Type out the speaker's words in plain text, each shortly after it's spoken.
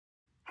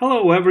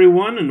Hello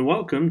everyone and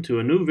welcome to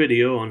a new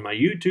video on my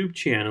YouTube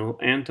channel,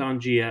 Anton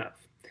GF.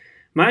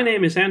 My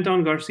name is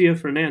Anton Garcia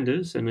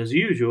Fernandez and as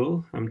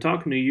usual, I'm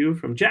talking to you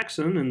from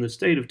Jackson in the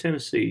state of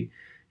Tennessee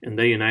in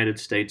the United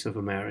States of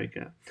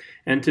America.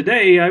 And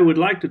today I would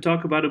like to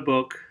talk about a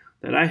book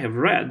that I have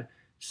read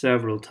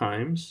several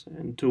times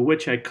and to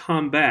which I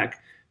come back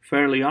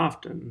fairly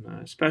often,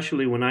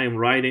 especially when I am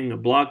writing a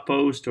blog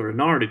post or an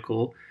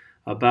article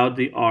about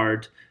the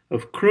art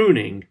of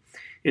crooning.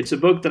 It's a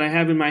book that I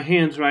have in my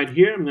hands right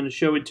here. I'm going to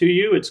show it to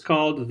you. It's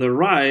called The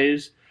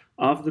Rise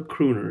of the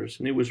Crooners,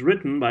 and it was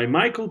written by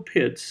Michael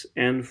Pitts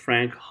and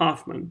Frank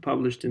Hoffmann,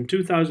 published in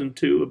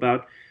 2002,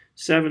 about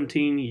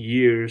 17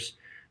 years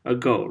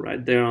ago.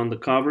 Right there on the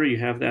cover, you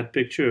have that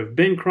picture of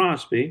Bing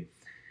Crosby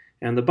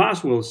and the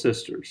Boswell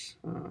sisters,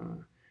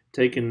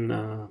 taken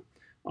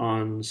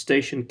on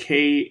station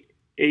KHJ.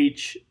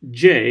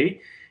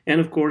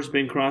 And of course,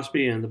 Bing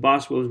Crosby and the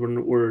Boswells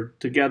were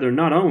together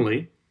not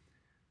only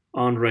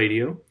on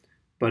radio,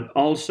 but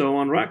also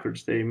on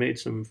records. They made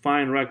some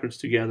fine records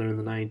together in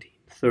the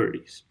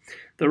 1930s.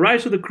 The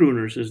Rise of the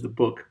Crooners is the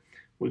book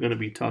we're going to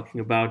be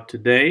talking about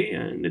today,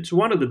 and it's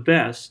one of the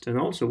best and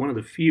also one of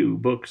the few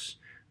books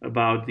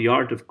about the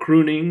art of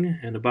crooning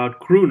and about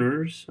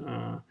crooners,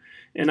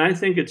 and I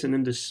think it's an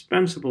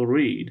indispensable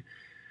read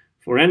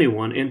for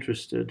anyone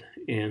interested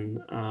in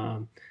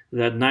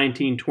that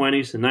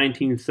 1920s and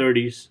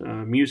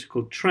 1930s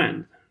musical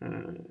trend.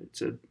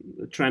 It's a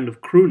trend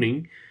of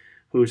crooning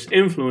whose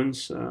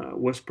influence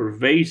was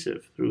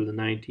pervasive through the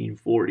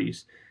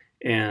 1940s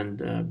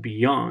and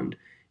beyond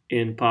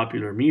in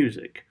popular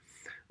music.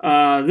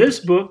 This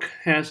book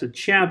has a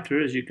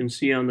chapter, as you can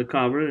see on the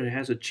cover, it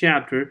has a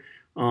chapter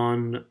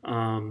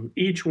on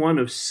each one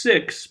of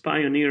 6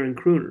 pioneering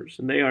crooners,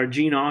 and they are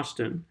Gene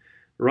Austin,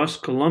 Russ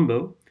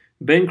Columbo,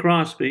 Bing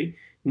Crosby,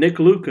 Nick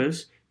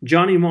Lucas,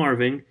 Johnny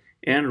Marvin,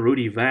 and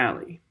Rudy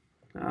Vallee.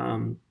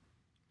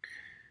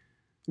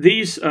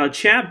 These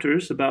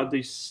chapters about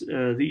these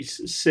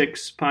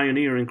 6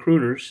 pioneering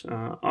crooners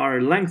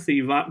are lengthy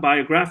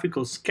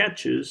biographical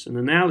sketches and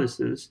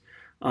analysis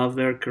of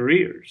their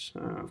careers.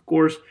 Of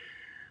course,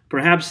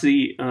 perhaps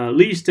the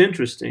least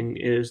interesting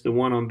is the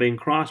one on Bing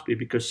Crosby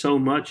because so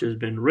much has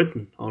been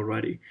written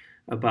already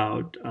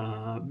about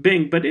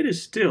Bing, but it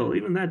is still,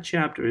 even that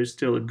chapter is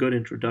still a good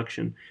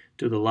introduction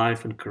to the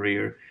life and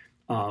career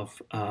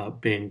of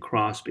Bing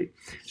Crosby.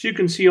 So you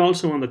can see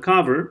also on the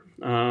cover,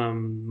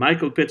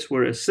 Michael Pitts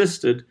were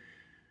assisted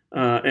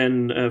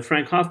and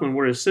Frank Hoffmann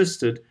were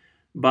assisted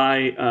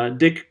by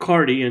Dick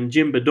Carty and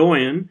Jim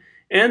Bedoyan,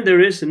 and there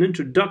is an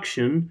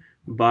introduction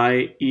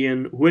by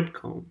Ian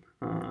Whitcomb.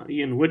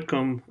 Ian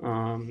Whitcomb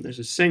is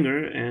a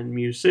singer and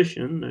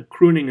musician, a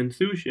crooning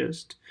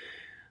enthusiast,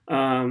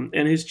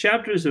 and his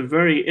chapter is a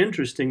very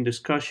interesting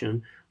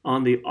discussion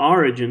on the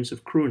origins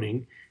of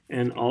crooning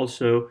and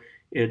also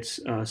its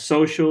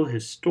social,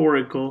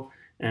 historical,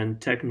 and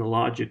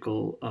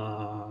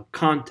technological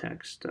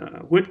context.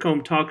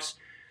 Whitcomb talks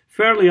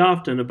fairly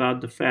often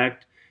about the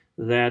fact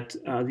that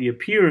the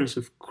appearance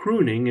of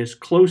crooning is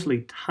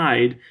closely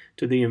tied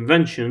to the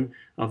invention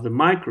of the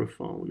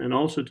microphone and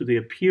also to the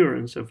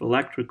appearance of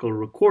electrical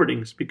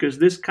recordings, because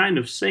this kind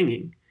of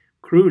singing,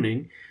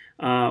 crooning,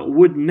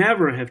 would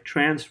never have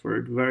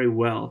transferred very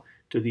well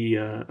to the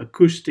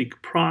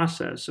acoustic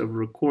process of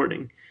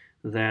recording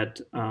that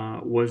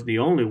was the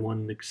only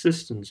one in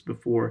existence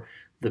before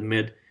the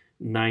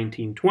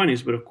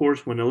mid-1920s. But of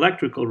course, when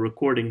electrical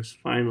recordings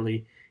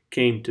finally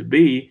came to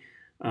be,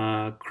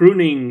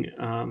 crooning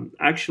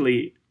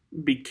actually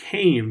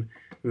became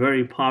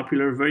very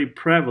popular, very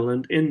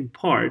prevalent, in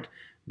part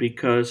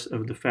because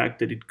of the fact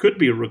that it could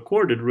be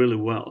recorded really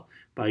well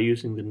by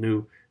using the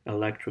new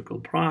electrical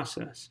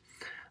process.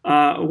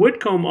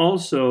 Whitcomb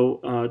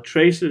also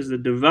traces the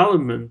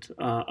development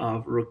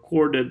of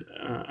recorded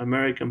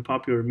American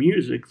popular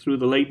music through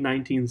the late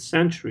 19th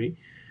century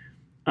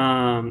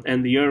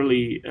and the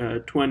early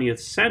 20th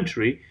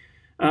century,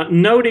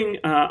 noting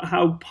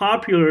how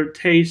popular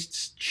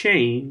tastes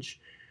change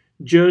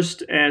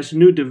just as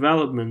new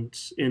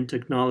developments in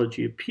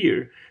technology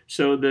appear.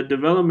 So the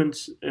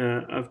developments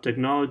of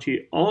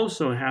technology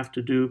also have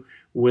to do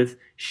with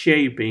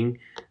shaping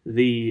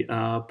the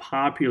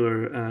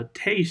popular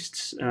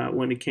tastes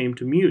when it came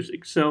to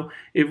music. So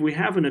if we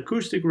have an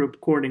acoustic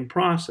recording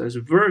process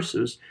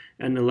versus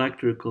an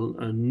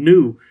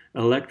new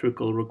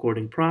electrical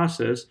recording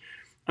process,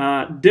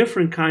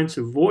 different kinds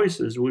of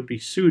voices would be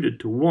suited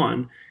to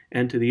one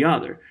and to the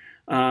other.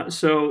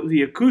 So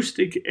the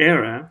acoustic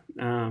era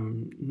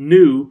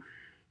knew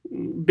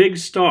big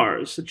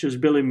stars such as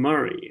Billy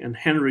Murray and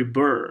Henry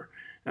Burr.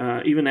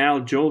 Even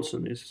Al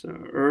Jolson, his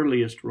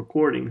earliest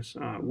recordings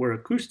were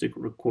acoustic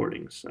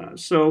recordings.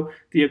 So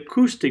the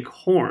acoustic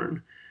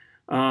horn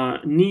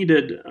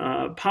needed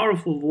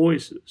powerful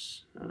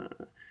voices.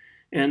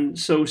 And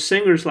so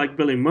singers like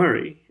Billy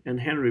Murray and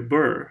Henry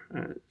Burr,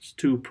 as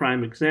 2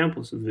 prime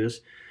examples of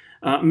this,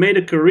 made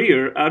a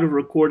career out of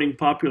recording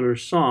popular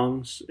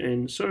songs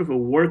in sort of a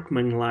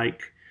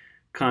workmanlike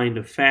kind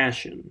of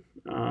fashion.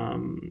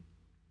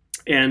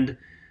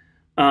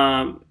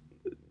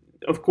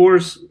 Of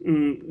course,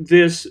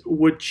 this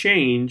would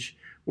change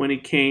when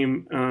it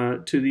came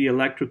to the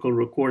electrical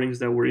recordings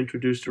that were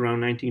introduced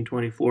around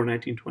 1924,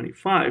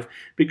 1925,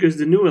 because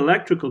the new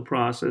electrical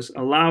process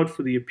allowed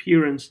for the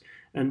appearance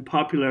and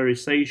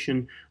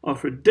popularization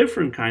of a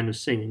different kind of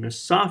singing, a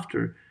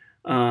softer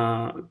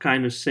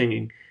kind of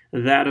singing,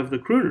 that of the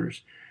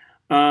crooners.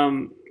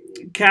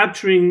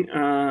 Capturing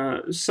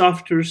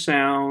softer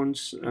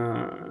sounds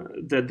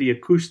that the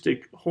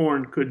acoustic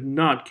horn could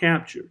not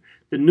capture.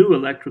 The new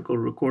electrical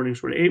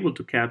recordings were able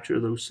to capture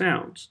those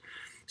sounds.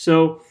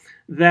 So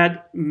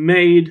that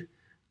made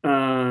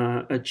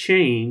a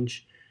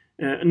change,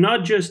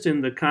 not just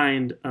in the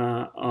kind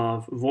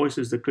of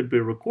voices that could be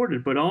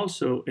recorded, but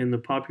also in the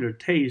popular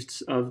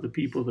tastes of the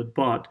people that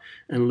bought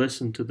and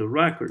listened to the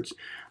records.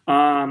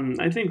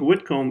 I think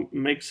Whitcomb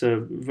makes a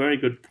very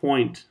good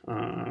point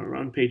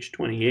around page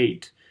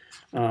 28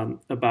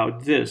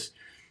 about this.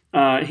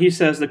 He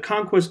says, the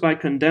conquest by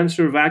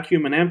condenser,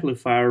 vacuum, and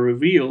amplifier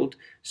revealed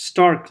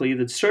starkly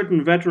that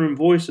certain veteran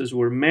voices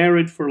were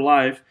married for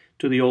life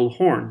to the old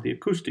horn, the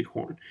acoustic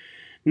horn.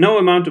 No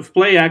amount of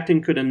play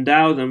acting could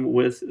endow them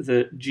with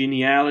the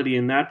geniality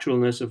and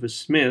naturalness of a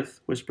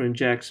Smith, Whispering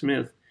Jack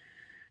Smith,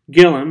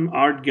 Gillum,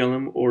 Art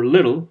Gillum, or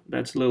Little,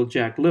 that's Little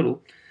Jack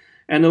Little.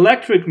 An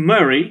electric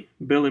Murray,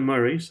 Billy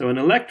Murray, so an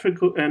electric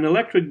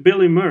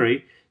Billy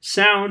Murray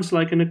sounds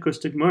like an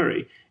acoustic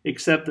Murray,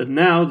 except that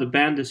now the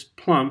band is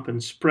plump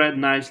and spread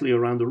nicely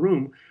around the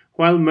room,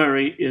 while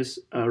Murray is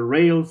a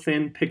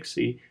rail-thin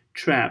pixie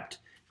trapped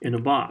in a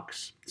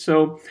box.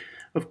 So,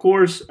 of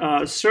course,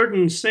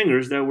 certain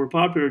singers that were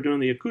popular during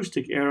the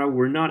acoustic era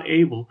were not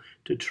able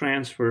to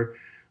transfer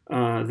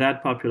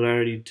that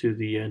popularity to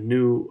the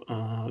new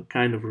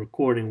kind of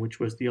recording, which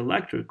was the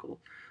electrical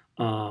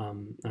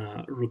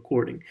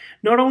recording.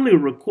 Not only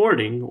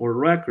recording or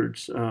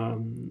records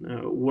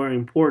were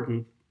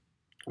important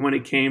when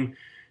it came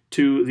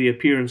to the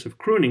appearance of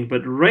crooning,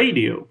 but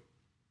radio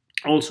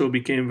also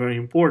became very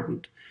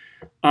important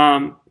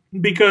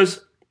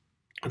because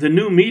the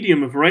new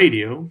medium of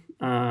radio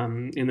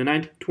in the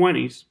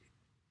 1920s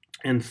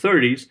and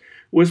 30s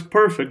was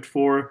perfect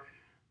for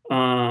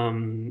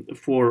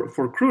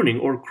crooning,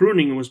 or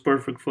crooning was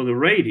perfect for the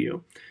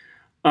radio.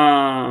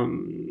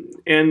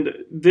 And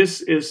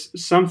this is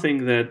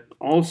something that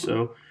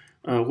also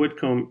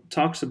Whitcomb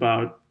talks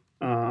about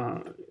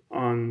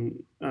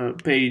on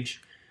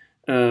page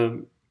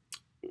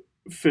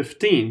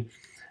 15.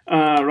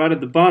 Right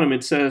at the bottom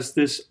it says,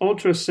 this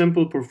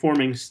ultra-simple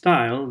performing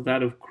style,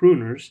 that of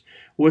crooners,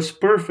 was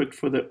perfect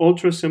for the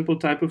ultra-simple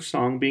type of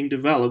song being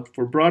developed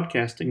for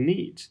broadcasting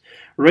needs.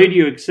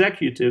 Radio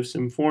executives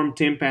informed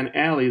Tin Pan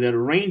Alley that a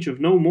range of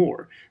no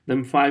more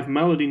than 5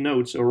 melody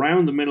notes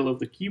around the middle of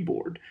the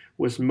keyboard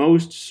was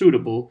most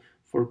suitable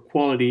for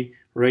quality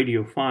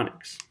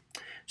radiophonics.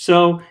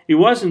 So it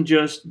wasn't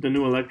just the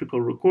new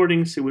electrical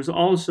recordings, it was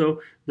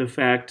also the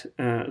fact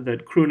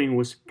that crooning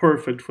was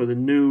perfect for the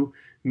new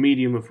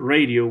medium of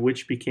radio,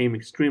 which became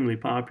extremely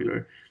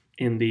popular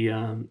in the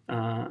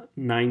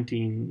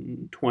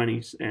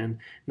 1920s and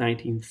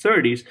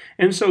 1930s.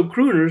 And so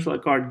crooners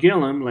like Art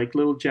Gillum, like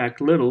Little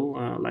Jack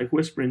Little, like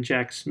Whispering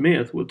Jack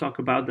Smith, we'll talk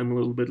about them a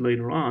little bit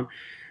later on,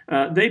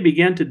 they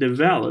began to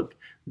develop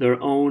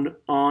their own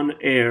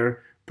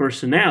on-air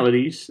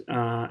personalities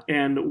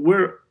and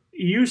were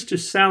used to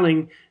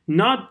selling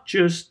not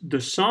just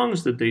the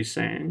songs that they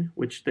sang,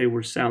 which they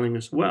were selling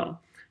as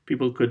well.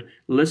 People could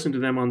listen to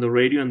them on the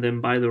radio and then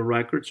buy the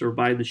records or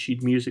buy the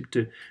sheet music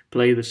to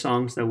play the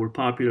songs that were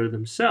popular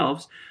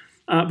themselves.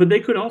 But they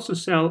could also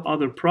sell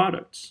other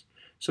products.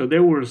 So they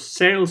were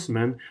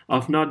salesmen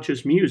of not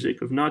just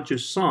music, of not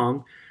just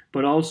song,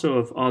 but also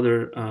of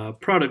other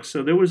products.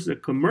 So there was a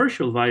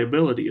commercial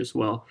viability as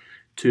well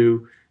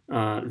to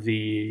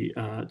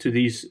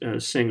these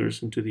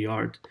singers and to the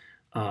art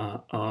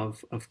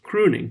of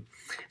crooning.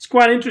 It's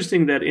quite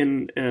interesting that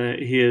in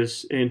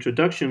his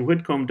introduction,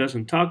 Whitcomb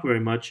doesn't talk very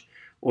much,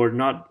 or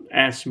not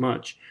as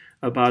much,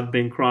 about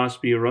Bing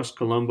Crosby or Russ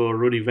Columbo or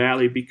Rudy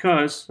Vallee,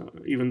 because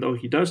even though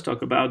he does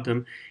talk about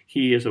them,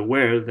 he is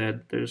aware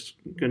that there's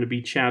going to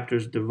be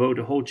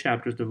whole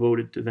chapters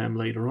devoted to them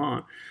later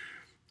on.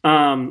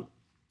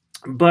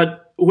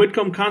 But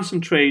Whitcomb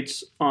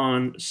concentrates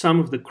on some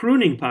of the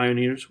crooning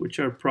pioneers, which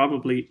are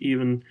probably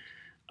even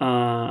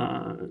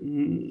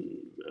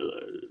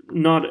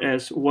not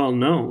as well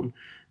known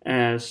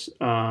as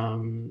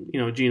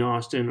Gene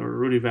Austin or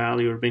Rudy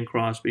Vallee or Bing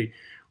Crosby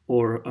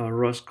or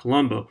Russ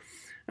Columbo.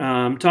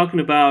 I'm talking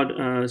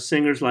about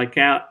singers like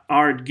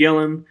Art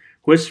Gillum,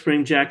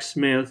 Whispering Jack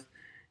Smith,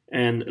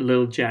 and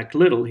Little Jack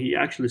Little. He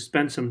actually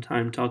spent some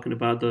time talking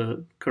about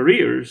the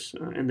careers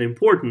and the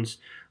importance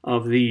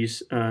of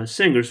these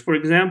singers. For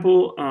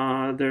example,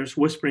 there's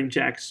Whispering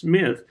Jack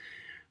Smith,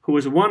 who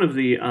was one of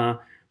the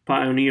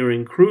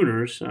pioneering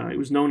crooners. He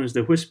was known as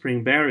the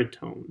Whispering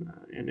Baritone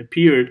and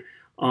appeared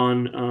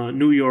on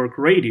New York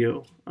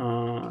radio.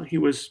 He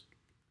was,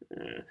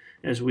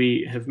 as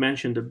we have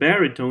mentioned, a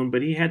baritone,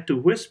 but he had to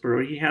whisper,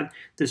 or he had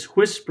this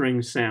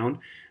whispering sound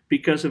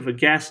because of a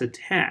gas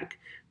attack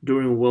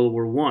during World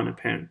War I,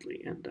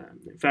 apparently. And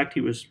in fact,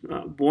 he was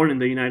born in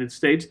the United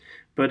States,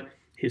 but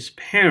his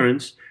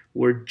parents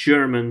were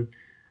German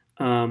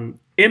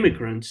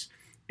immigrants.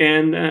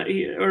 And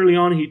early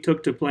on, he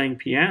took to playing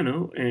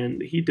piano,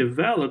 and he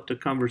developed a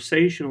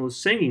conversational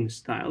singing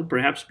style,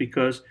 perhaps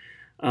because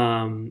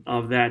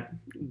of that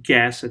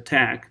gas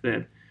attack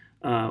that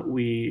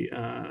we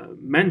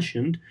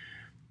mentioned.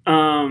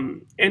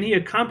 And he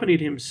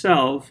accompanied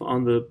himself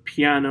on the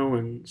piano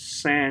and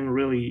sang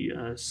really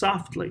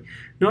softly.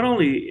 Not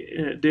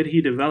only did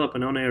he develop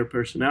an on-air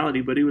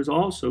personality, but he was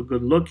also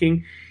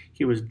good-looking.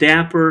 He was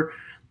dapper,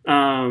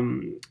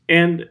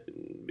 and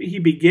he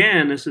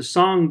began as a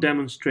song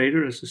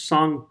demonstrator, as a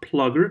song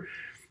plugger,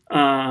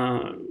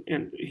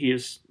 and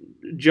his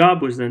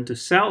job was then to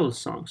sell the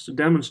songs, to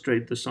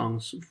demonstrate the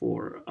songs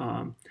for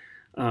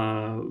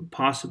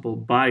possible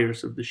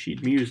buyers of the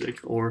sheet music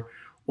or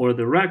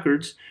the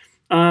records,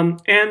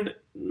 and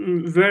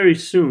very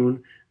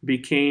soon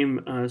became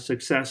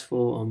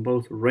successful on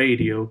both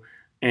radio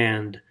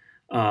and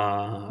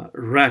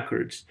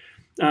records.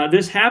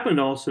 This happened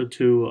also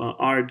to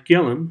Art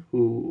Gillham,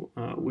 who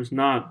was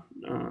not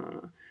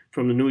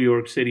from the New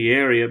York City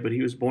area, but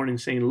he was born in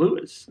St.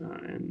 Louis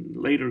and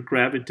later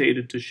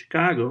gravitated to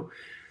Chicago.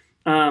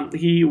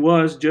 He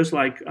was, just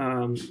like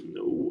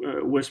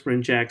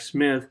Whispering Jack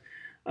Smith,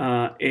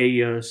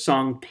 a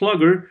song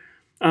plugger,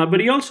 but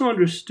he also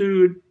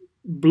understood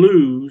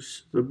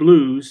the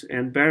blues,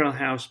 and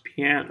barrelhouse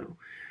piano.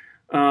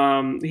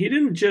 He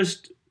didn't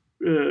just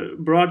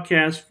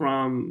broadcast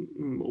from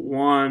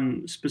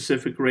one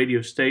specific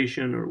radio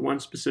station or one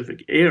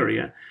specific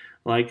area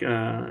like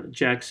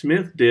Jack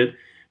Smith did,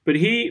 but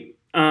he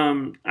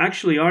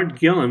actually, Art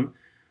Gillham,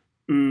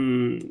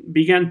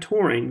 began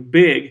touring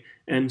big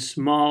and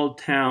small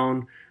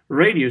town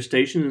radio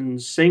stations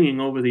and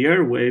singing over the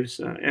airwaves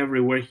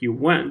everywhere he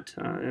went,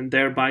 and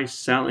thereby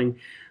selling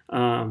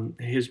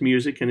his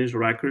music and his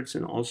records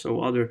and also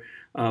other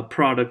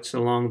products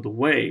along the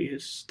way.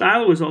 His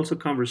style was also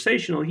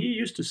conversational. He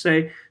used to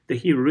say that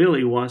he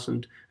really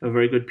wasn't a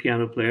very good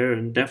piano player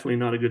and definitely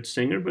not a good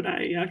singer, but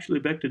I actually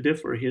beg to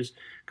differ. His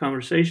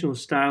conversational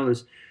style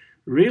is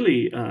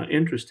really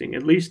interesting.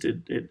 At least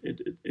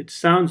it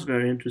sounds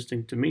very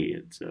interesting to me.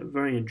 It's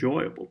very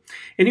enjoyable.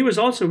 And he was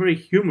also very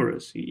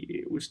humorous.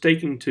 He was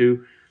taking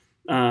to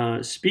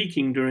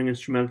speaking during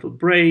instrumental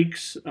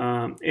breaks,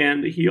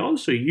 and he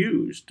also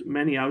used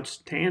many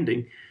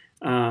outstanding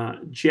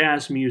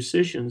jazz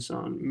musicians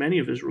on many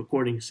of his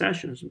recording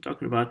sessions. I'm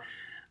talking about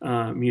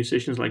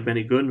musicians like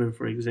Benny Goodman,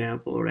 for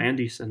example, or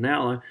Andy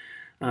Sanella.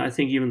 I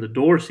think even the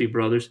Dorsey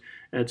brothers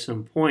at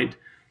some point.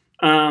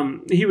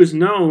 He was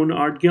known,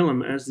 Art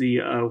Gillham, as the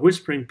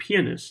whispering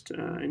pianist,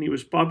 and he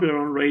was popular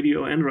on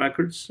radio and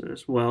records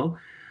as well.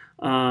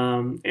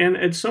 And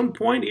at some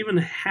point even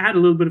had a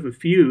little bit of a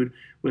feud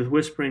with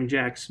Whispering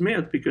Jack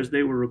Smith because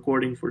they were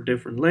recording for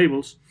different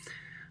labels,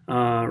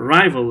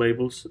 rival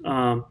labels.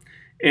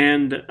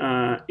 And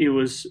it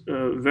was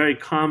very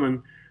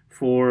common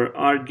for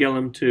Art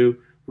Gillham to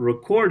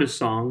record a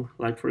song,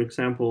 like, for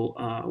example,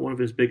 one of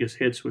his biggest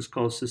hits was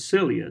called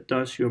Cecilia.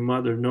 Does your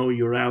mother know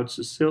you're out,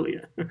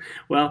 Cecilia?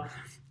 Well,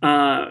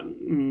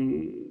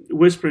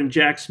 Whispering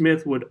Jack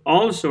Smith would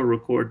also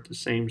record the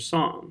same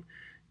song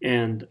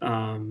and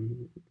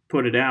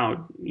put it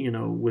out,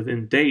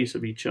 within days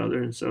of each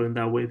other, and so in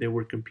that way they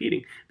were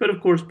competing. But of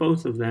course,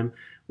 both of them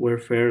were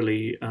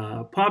fairly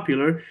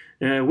popular.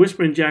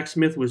 Whispering Jack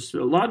Smith was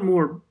a lot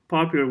more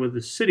popular with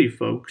the city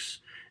folks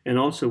and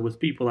also with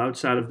people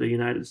outside of the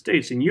United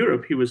States. In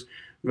Europe, he was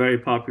very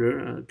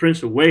popular.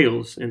 Prince of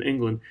Wales in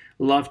England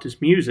loved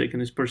his music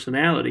and his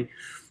personality,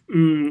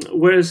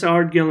 whereas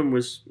Art Gillham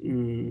was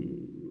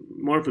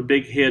more of a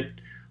big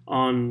hit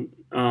on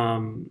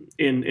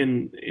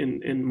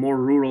in more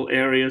rural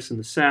areas in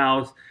the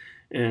South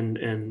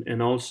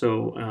and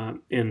also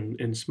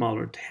in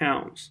smaller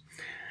towns.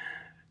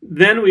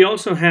 Then we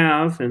also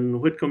have,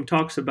 and Whitcomb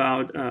talks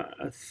about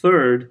a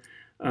third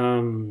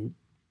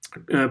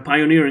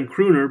pioneer and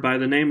crooner by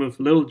the name of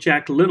Little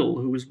Jack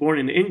Little, who was born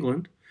in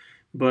England,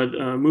 but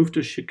moved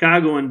to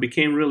Chicago and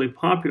became really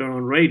popular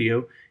on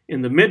radio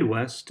in the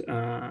Midwest.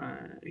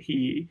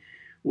 He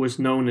was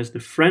known as the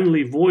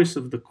friendly voice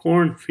of the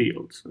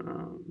cornfields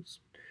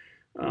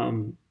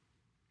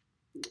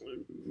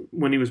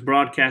when he was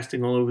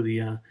broadcasting all over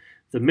the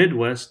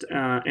Midwest.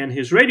 And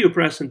his radio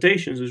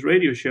presentations, his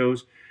radio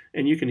shows,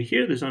 and you can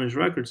hear this on his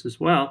records as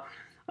well,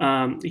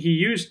 he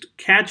used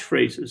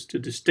catchphrases to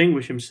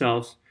distinguish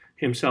himself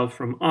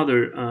from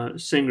other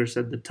singers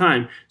at the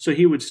time. So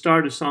he would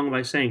start a song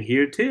by saying,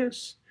 "Here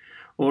 'tis,"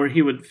 or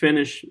he would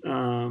finish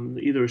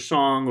either a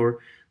song or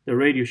the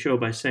radio show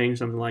by saying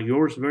something like,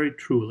 "Yours very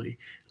truly,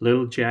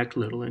 Little Jack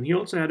Little." And he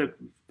also had a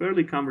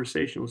fairly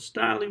conversational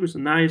style. He was a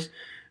nice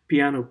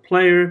piano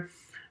player,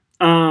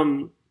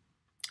 and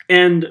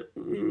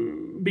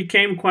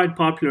became quite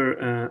popular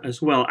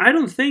as well. I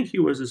don't think he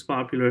was as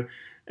popular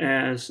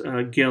as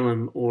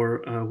Gillham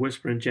or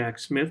Whispering Jack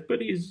Smith,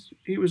 but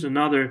he was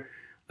another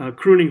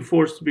crooning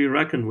force to be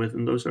reckoned with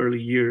in those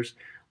early years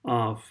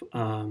of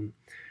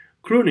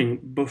crooning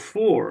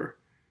before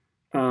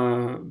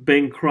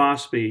Bing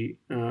Crosby,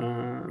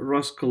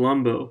 Russ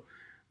Columbo,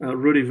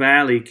 Rudy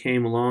Vallee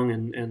came along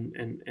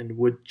and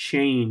would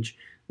change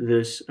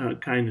this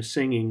kind of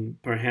singing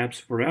perhaps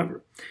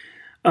forever.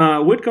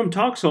 Whitcomb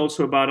talks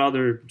also about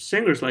other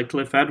singers like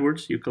Cliff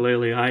Edwards,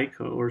 Ukulele Ike,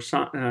 or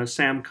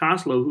Sam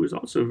Coslow, who is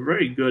also a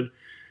very good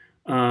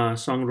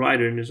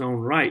songwriter in his own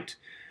right.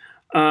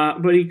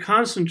 But he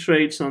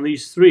concentrates on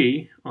these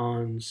three,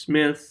 on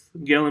Smith,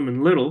 Gillum,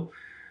 and Little,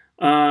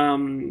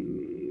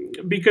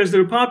 because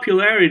their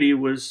popularity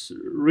was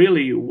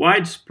really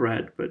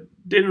widespread, but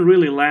didn't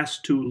really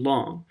last too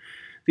long.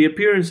 The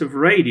appearance of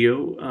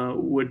radio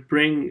would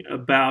bring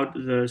about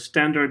the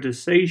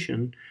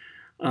standardization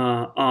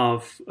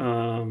of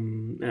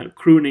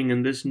crooning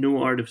and this new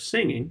art of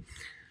singing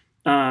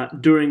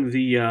during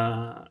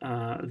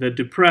the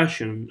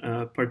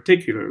Depression,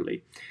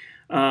 particularly.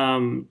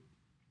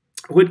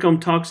 Whitcomb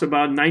talks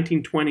about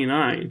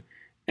 1929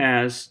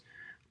 as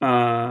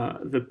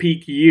the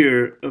peak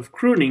year of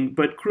crooning,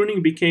 but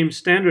crooning became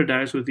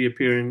standardized with the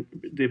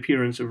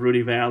appearance of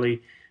Rudy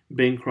Vallee,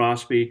 Bing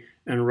Crosby,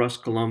 and Russ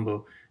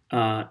Columbo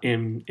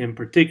in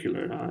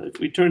particular. If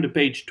we turn to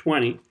page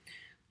 20,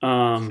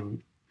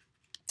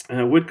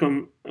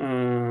 Whitcomb,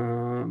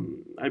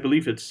 I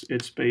believe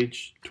it's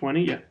page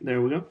 20. Yeah,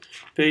 there we go.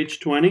 Page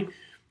 20.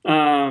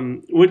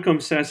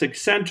 Whitcomb says,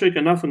 eccentric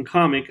and often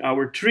comic,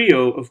 our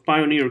trio of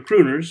pioneer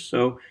crooners,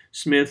 so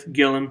Smith,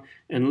 Gillum,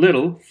 and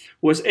Little,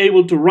 was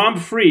able to romp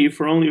free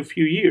for only a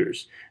few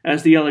years.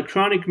 As the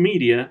electronic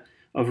media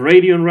of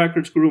radio and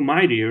records grew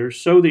mightier,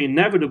 so the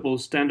inevitable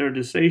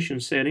standardization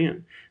set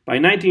in. By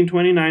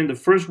 1929, the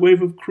first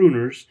wave of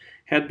crooners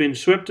had been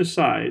swept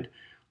aside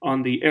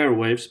on the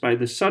airwaves by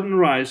the sudden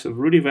rise of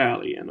Rudy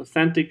Vallee, an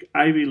authentic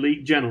Ivy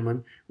League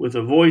gentleman with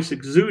a voice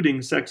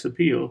exuding sex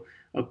appeal,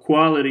 a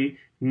quality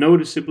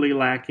noticeably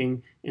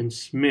lacking in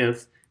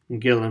Smith,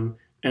 Gillum,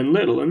 and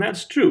Little. And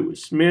that's true.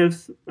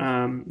 Smith,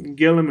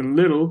 Gillum, and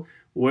Little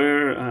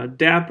were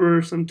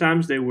dapper.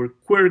 Sometimes they were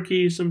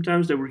quirky.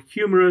 Sometimes they were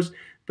humorous.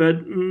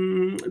 But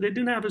they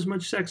didn't have as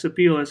much sex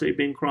appeal as a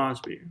Bing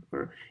Crosby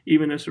or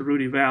even as a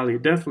Rudy Vallee.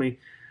 Definitely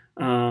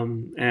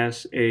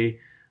as a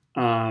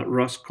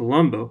Russ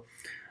Columbo.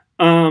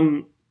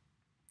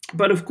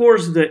 But of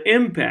course, the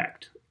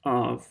impact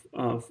of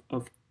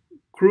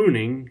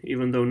crooning,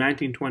 even though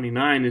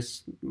 1929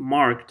 is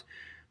marked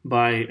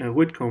by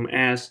Whitcomb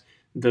as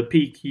the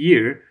peak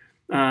year,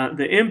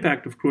 the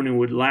impact of crooning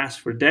would last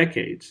for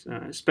decades,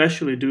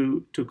 especially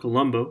due to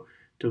Columbo,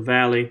 to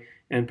Vallee,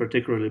 and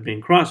particularly Bing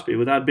Crosby.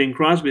 Without Bing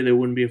Crosby, there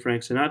wouldn't be a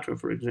Frank Sinatra,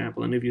 for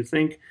example. And if you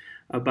think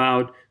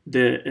about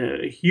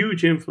the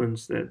huge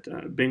influence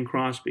that Bing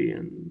Crosby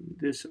and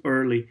this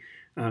early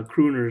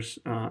crooners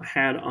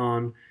had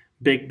on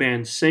big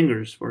band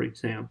singers, for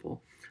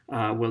example,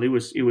 well, it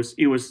was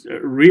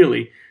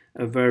really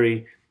a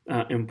very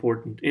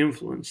important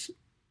influence.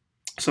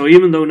 So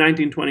even though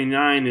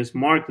 1929 is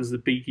marked as the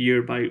peak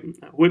year by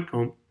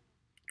Whitcomb,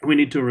 we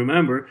need to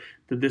remember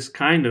that this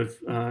kind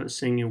of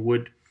singing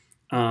would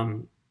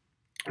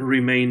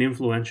remain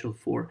influential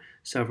for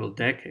several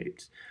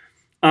decades.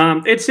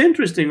 It's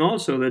interesting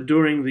also that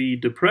during the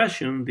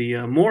Depression,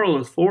 the moral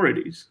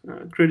authorities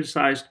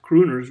criticized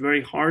crooners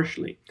very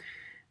harshly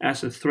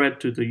as a threat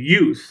to the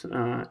youth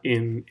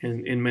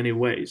in many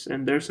ways.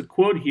 And there's a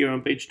quote here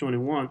on page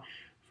 21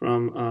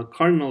 from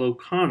Cardinal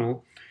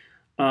O'Connell,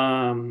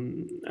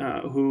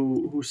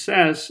 who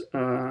says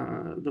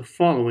the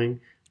following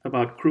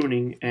about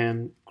crooning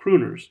and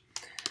crooners.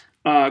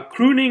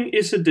 Crooning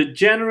is a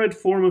degenerate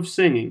form of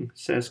singing,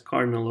 says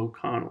Cardinal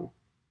O'Connell.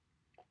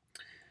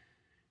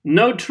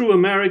 No true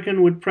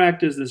American would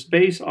practice this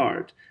base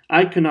art.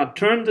 I cannot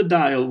turn the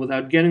dial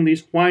without getting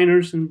these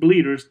whiners and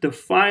bleaters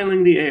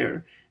defiling the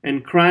air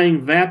and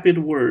crying vapid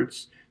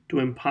words to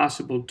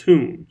impossible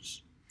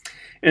tunes.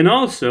 And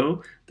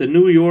also, the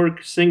New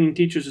York Singing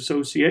Teachers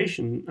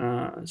Association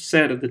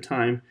said at the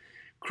time,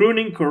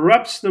 crooning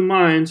corrupts the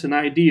minds and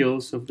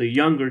ideals of the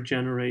younger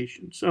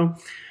generation. So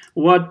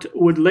what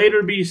would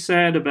later be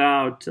said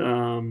about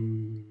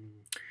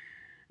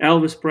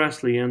Elvis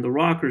Presley and the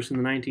rockers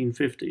in the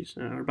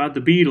 1950s, about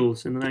the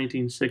Beatles in the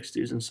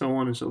 1960s, and so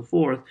on and so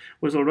forth,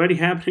 was already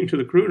happening to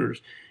the crooners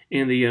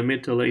in the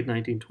mid to late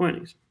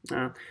 1920s.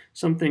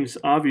 Some things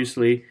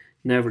obviously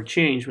never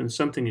change. When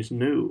something is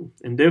new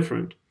and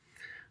different,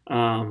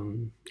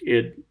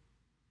 it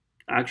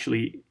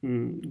actually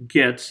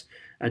gets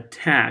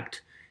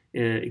attacked,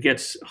 it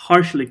gets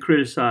harshly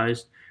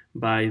criticized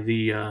by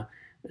the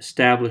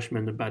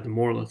establishment and by the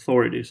moral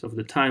authorities of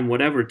the time,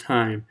 whatever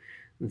time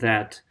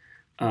that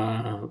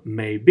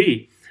may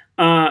be.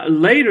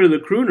 Later,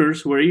 the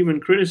crooners were even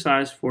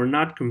criticized for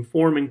not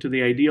conforming to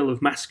the ideal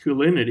of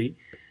masculinity,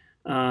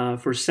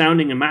 for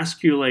sounding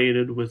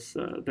emasculated with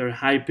their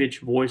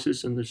high-pitched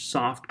voices and their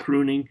soft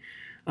crooning,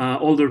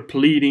 all their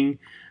pleading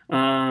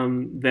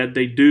that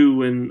they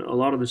do in a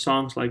lot of the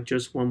songs, like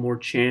Just One More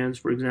Chance,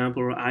 for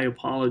example, or I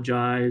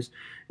Apologize,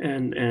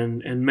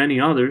 and many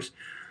others.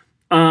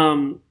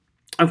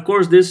 Of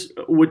course, this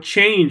would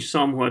change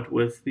somewhat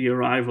with the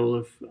arrival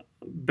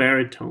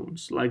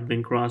baritones like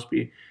Bing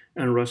Crosby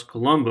and Russ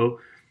Columbo,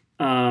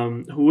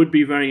 who would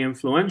be very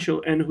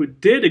influential and who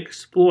did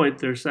exploit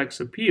their sex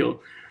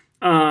appeal.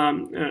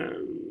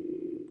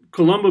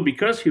 Columbo,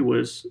 because he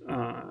was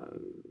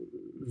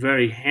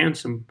very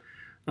handsome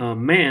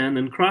man,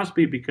 and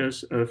Crosby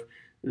because of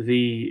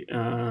the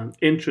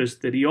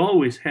interest that he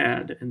always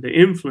had and the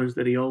influence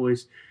that he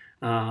always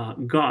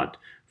got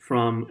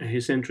from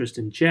his interest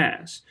in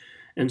jazz.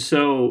 And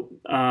so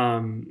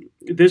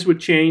this would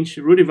change.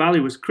 Rudy Vallee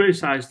was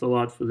criticized a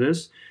lot for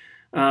this.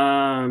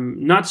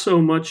 Not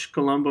so much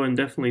Columbo and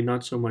definitely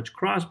not so much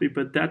Crosby,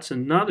 but that's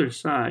another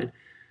side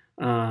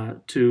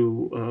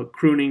to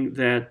crooning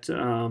that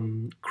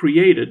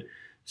created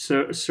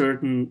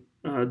certain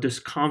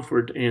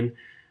discomfort in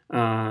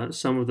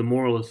some of the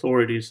moral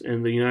authorities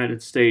in the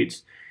United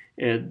States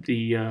at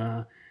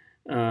the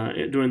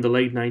during the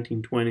late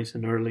 1920s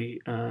and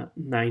early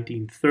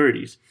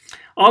 1930s.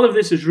 All of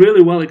this is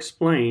really well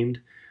explained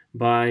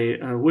by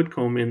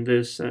Whitcomb in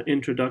this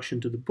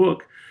introduction to the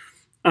book.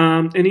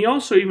 And he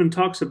also even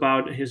talks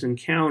about his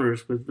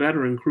encounters with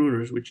veteran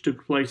crooners, which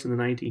took place in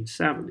the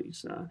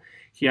 1970s.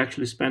 He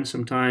actually spent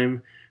some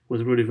time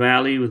with Rudy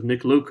Vallee, with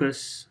Nick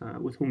Lucas,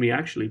 with whom he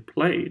actually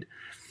played,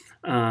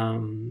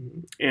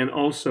 and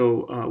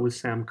also with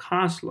Sam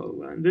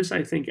Coslow. And this,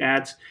 I think,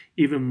 adds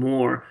even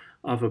more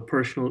of a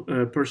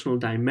personal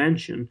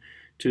dimension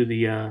to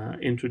the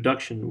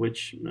introduction,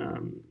 which,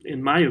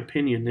 in my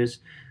opinion, is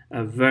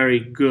a very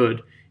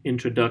good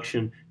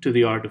introduction to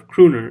the art of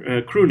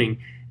crooning.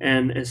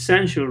 An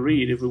essential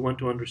read if we want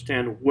to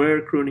understand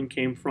where crooning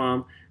came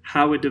from,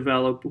 how it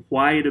developed,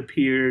 why it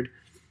appeared,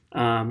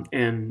 and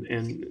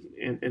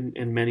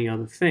many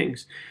other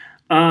things.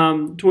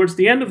 Towards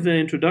the end of the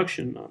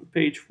introduction, on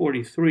page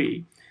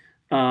 43,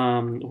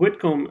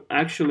 Whitcomb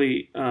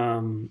actually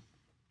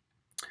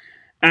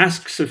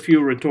asks a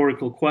few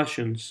rhetorical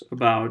questions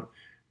about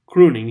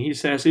crooning. He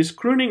says, is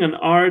crooning an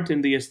art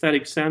in the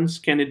aesthetic sense?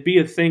 Can it be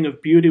a thing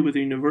of beauty with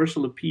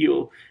universal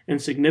appeal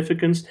and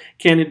significance?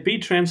 Can it be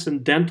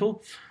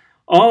transcendental?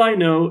 All I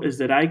know is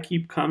that I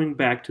keep coming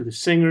back to the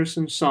singers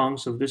and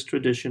songs of this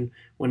tradition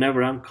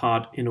whenever I'm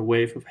caught in a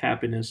wave of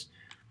happiness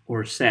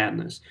or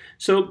sadness.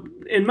 So,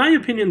 in my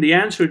opinion, the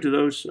answer to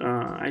those,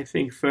 I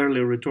think,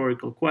 fairly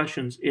rhetorical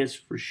questions is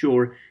for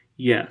sure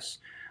yes.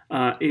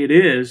 It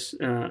is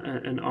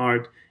an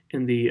art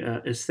in the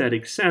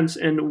aesthetic sense,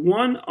 and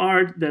one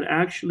art that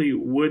actually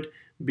would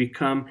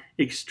become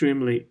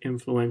extremely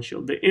influential.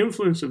 The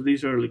influence of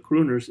these early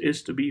crooners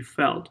is to be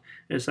felt,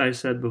 as I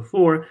said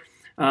before,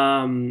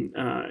 in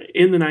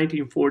the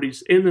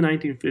 1940s, in the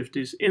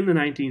 1950s, in the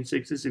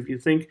 1960s. If you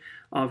think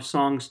of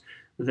songs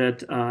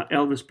that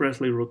Elvis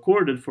Presley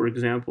recorded, for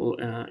example,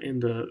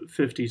 in the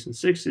 50s and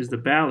 60s, the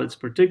ballads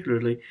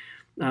particularly,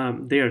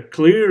 they are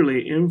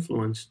clearly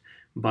influenced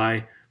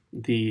by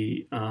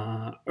the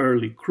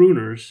early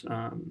crooners,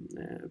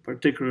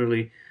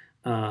 particularly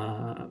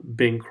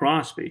Bing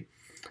Crosby.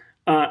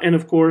 And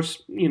of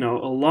course, you know,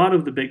 a lot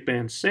of the big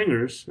band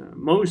singers,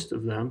 most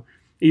of them,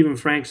 even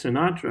Frank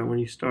Sinatra, when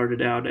he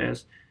started out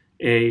as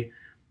a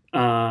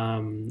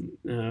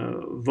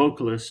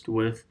vocalist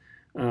with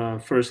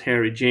first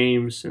Harry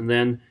James and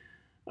then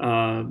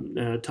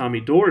Tommy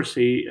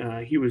Dorsey,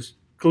 he was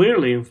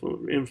clearly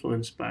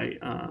influenced by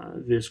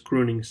this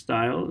crooning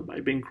style, by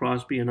Bing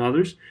Crosby and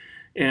others.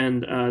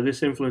 And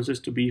this influence is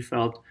to be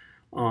felt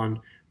on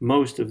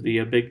most of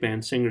the big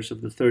band singers of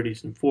the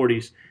 30s and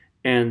 40s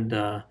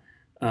and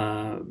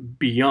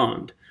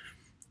beyond.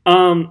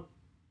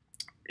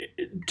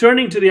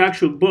 Turning to the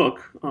actual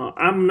book,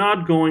 I'm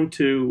not going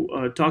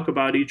to talk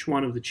about each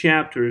one of the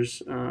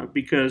chapters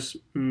because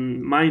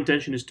my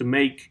intention is to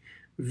make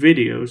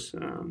videos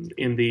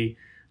in the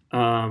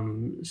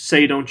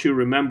Say Don't You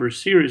Remember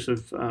series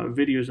of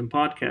videos and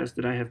podcasts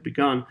that I have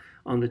begun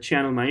on the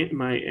channel.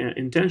 My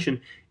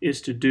intention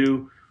is to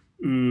do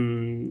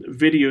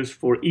videos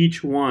for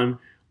each one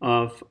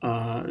of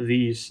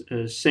these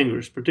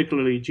singers,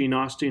 particularly Gene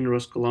Austin,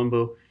 Russ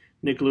Columbo,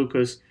 Nick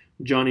Lucas,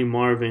 Johnny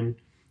Marvin,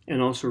 and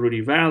also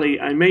Rudy Vallee.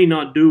 I may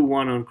not do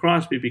one on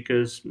Crosby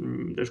because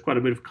there's quite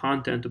a bit of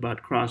content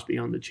about Crosby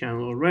on the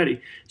channel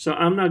already. So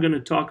I'm not going to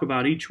talk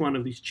about each one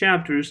of these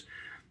chapters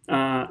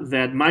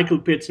that Michael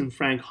Pitts and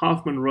Frank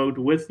Hoffmann wrote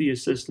with the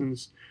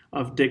assistance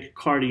of Dick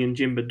Carty and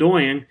Jim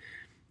Bedoyan.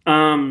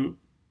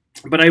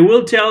 But I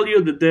will tell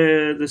you that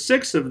the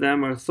 6 of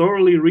them are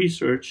thoroughly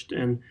researched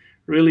and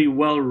really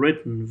well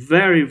written,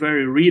 very,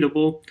 very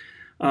readable,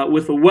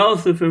 with a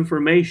wealth of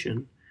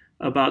information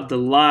about the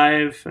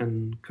life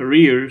and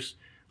careers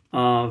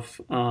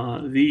of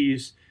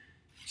these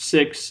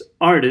 6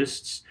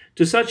 artists,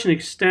 to such an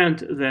extent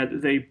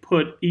that they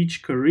put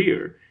each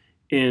career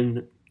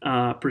in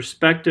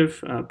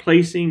perspective,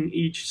 placing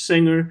each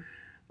singer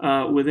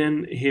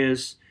within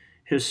his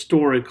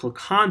historical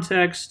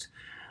context.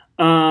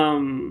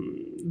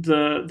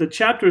 The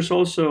chapters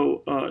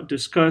also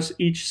discuss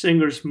each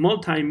singer's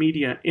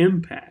multimedia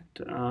impact,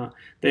 the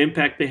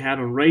impact they had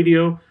on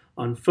radio,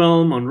 on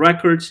film, on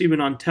records,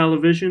 even on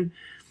television.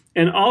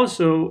 and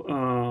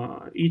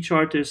also each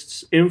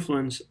artist's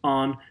influence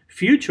on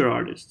future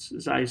artists.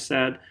 As I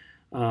said,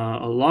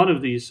 a lot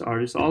of these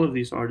artists, all of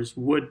these artists,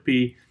 would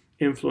be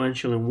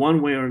influential in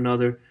one way or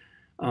another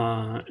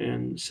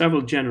in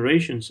several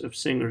generations of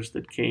singers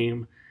that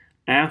came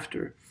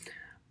after.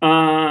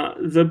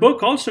 The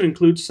book also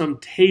includes some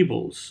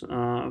tables.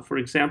 For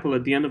example,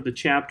 at the end of the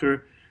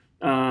chapter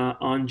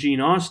on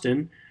Gene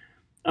Austin,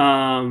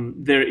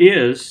 there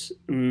is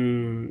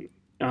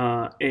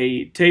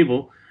a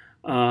table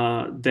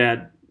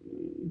that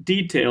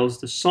details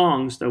the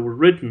songs that were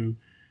written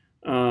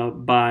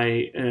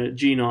by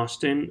Gene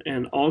Austin,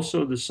 and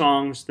also the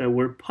songs that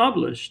were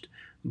published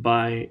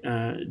by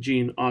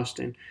Gene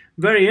Austin.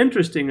 Very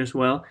interesting as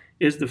well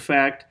is the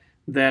fact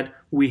that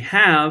we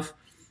have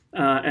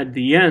at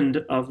the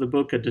end of the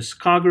book a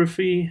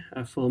discography,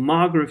 a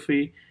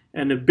filmography,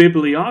 and a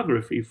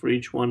bibliography for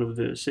each one of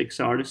the 6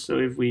 artists. So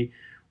if we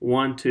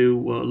want to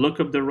look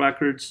up the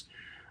records,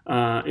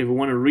 if we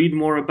want to read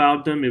more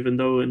about them, even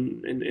though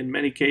in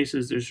many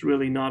cases there's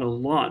really not a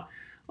lot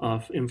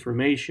of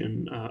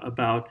information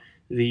about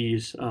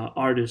these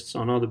artists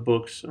on other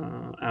books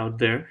out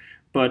there.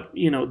 But,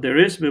 you know, there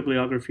is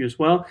bibliography as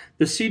well.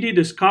 The CD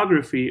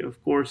discography,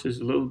 of course, is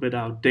a little bit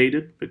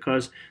outdated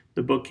because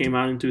the book came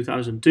out in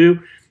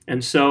 2002.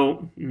 And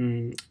so,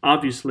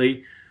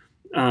 obviously,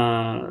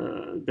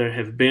 there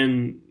have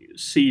been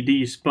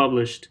CDs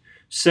published,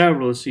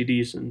 several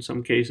CDs in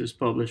some cases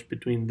published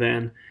between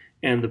then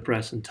and the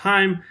present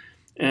time.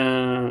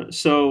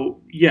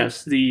 So,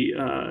 yes, the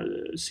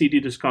CD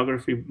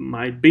discography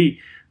might be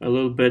a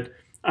little bit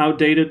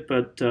outdated,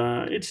 but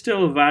it's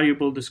still a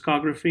valuable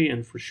discography,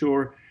 and for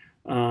sure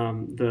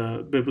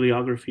the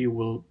bibliography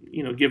will,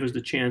 you know, give us the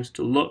chance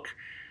to look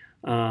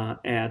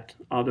at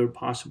other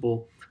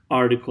possible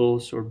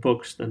articles or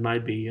books that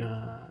might be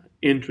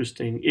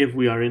interesting if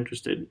we are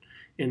interested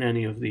in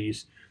any of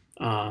these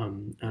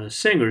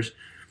singers.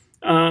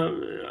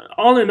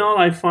 All in all,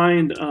 I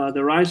find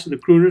The Rise of the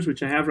Crooners,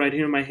 which I have right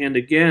here in my hand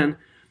again,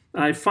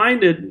 I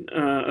find it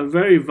a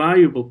very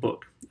valuable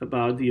book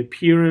about the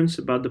appearance,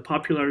 about the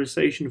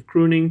popularization of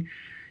crooning.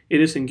 It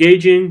is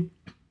engaging,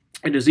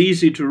 it is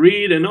easy to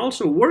read, and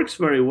also works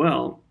very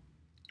well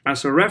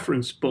as a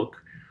reference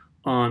book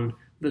on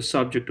the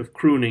subject of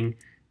crooning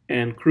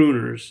and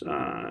crooners.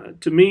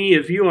 To me,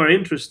 if you are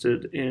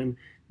interested in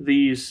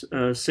these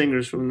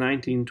singers from the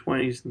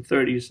 1920s and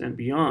 30s and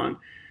beyond,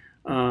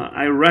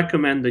 I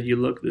recommend that you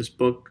look this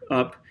book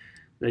up,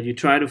 that you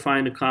try to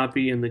find a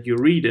copy, and that you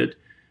read it,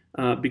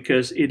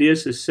 because it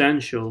is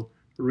essential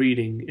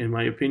reading, in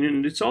my opinion.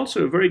 And it's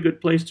also a very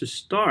good place to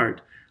start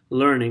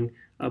learning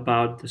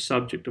about the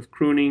subject of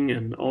crooning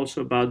and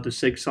also about the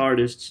 6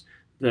 artists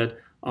that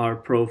are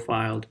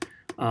profiled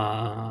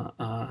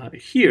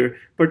here,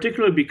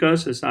 particularly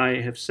because, as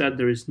I have said,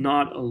 there is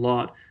not a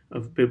lot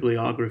of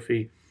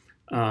bibliography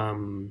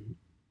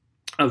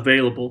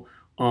available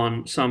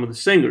on some of the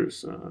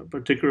singers,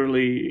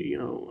 particularly, you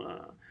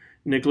know,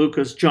 Nick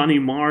Lucas, Johnny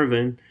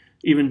Marvin,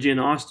 even Gene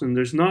Austin.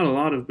 There's not a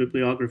lot of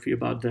bibliography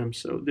about them,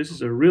 so this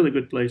is a really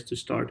good place to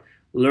start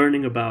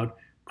learning about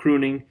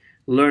crooning,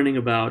 learning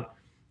about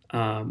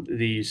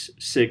these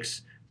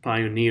 6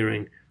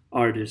 pioneering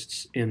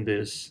artists in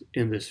this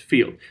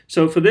field.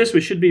 So for this, we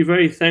should be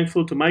very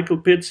thankful to Michael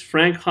Pitts,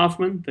 Frank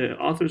Hoffmann, the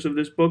authors of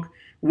this book,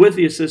 with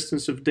the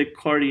assistance of Dick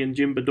Carty and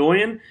Jim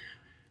Bedoyan.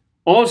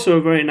 Also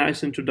a very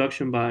nice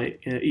introduction by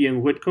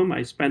Ian Whitcomb.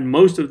 I spent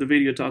most of the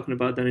video talking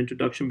about that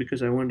introduction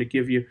because I wanted to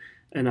give you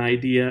an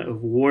idea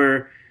of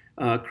where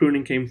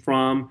crooning came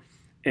from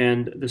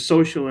and the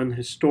social and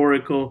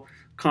historical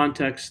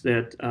context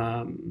that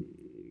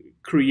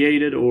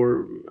created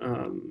or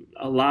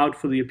allowed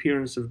for the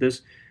appearance of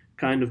this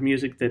kind of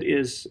music that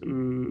is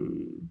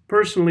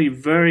personally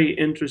very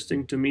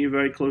interesting to me,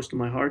 very close to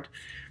my heart.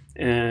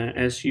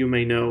 As you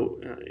may know,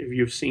 if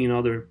you've seen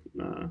other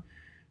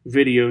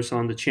videos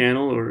on the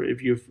channel, or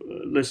if you've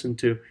listened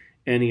to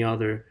any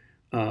other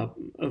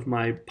of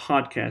my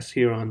podcasts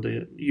here on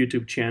the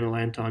YouTube channel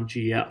Anton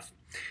GF.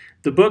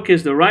 The book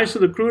is The Rise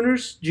of the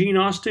Crooners, Gene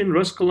Austin,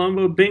 Russ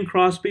Columbo, Bing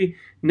Crosby,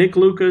 Nick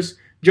Lucas,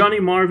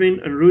 Johnny Marvin,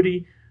 and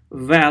Rudy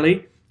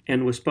Vallee,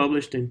 and was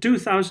published in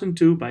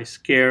 2002 by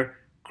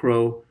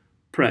Scarecrow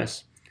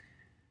Press.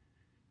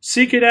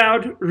 Seek it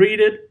out, read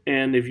it,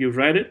 and if you've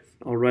read it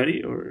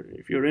already, or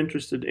if you're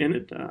interested in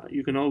it,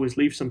 you can always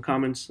leave some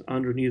comments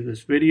underneath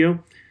this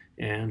video,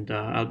 and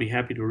I'll be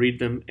happy to read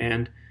them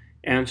and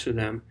answer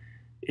them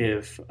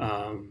if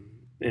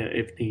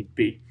need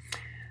be.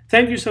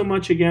 Thank you so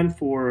much again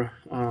for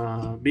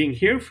being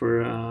here,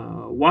 for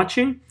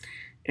watching,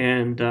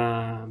 and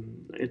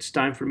it's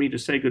time for me to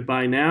say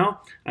goodbye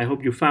now. I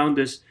hope you found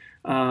this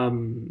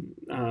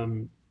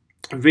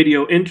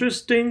video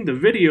interesting. The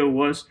video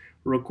was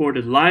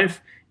recorded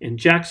live in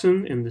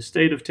Jackson in the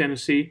state of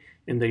Tennessee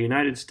in the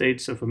United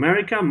States of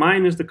America.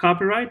 Mine is the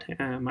copyright.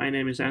 My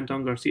name is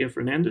Anton Garcia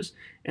Fernandez,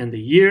 and the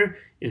year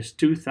is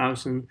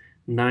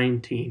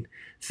 2019.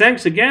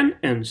 Thanks again,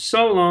 and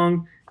so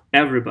long,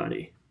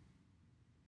 everybody.